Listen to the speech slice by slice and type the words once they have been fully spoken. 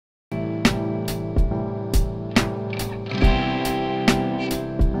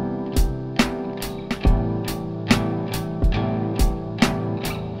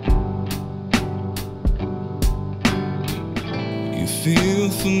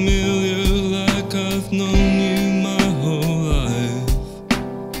familiar, like I've known you my whole life.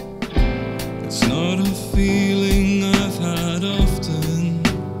 It's not a feeling I've had often.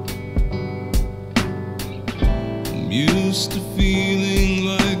 I'm used to feeling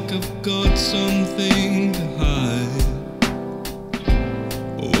like I've got something to hide,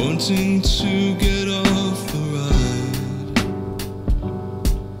 wanting to get off the ride.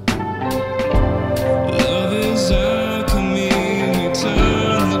 Love is alchemy, we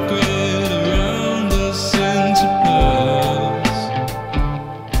turn the grid around us into pearls.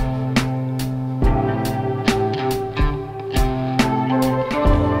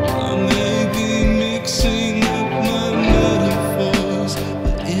 I may be mixing up my metaphors,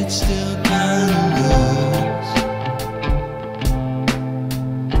 but it still kinda works.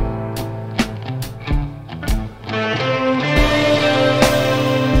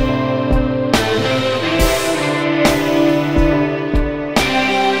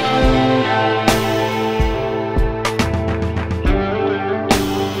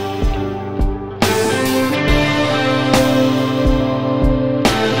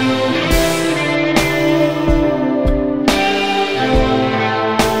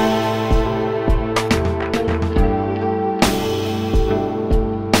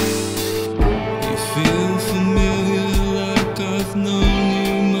 Feel familiar, like I've known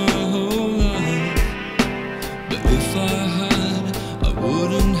you my whole life. But if I had, I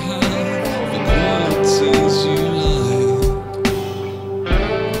wouldn't have the qualities you like,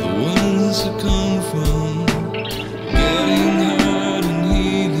 the ones that come from getting hard and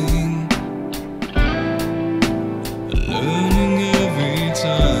healing, learning every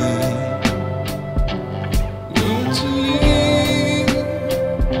time. What to leave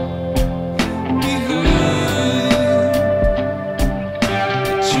behind,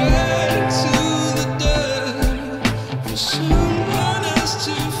 tread to the dirt for someone else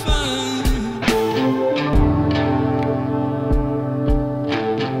to find.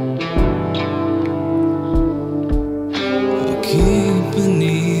 I'll keep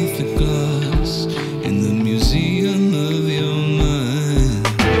beneath the glass in the museum of your mind.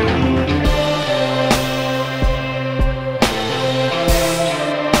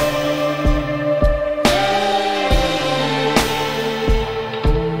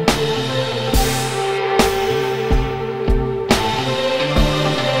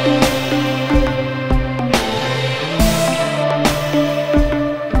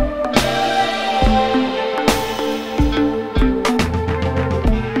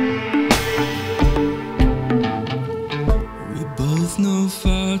 We both know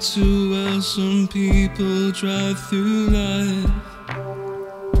far too well some people drive through life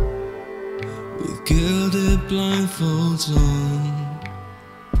with gilded blindfolds on,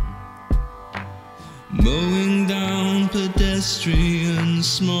 mowing down pedestrians,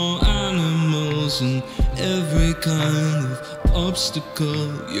 small animals, and every kind of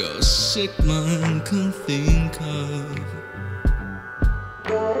obstacle your sick mind can think of.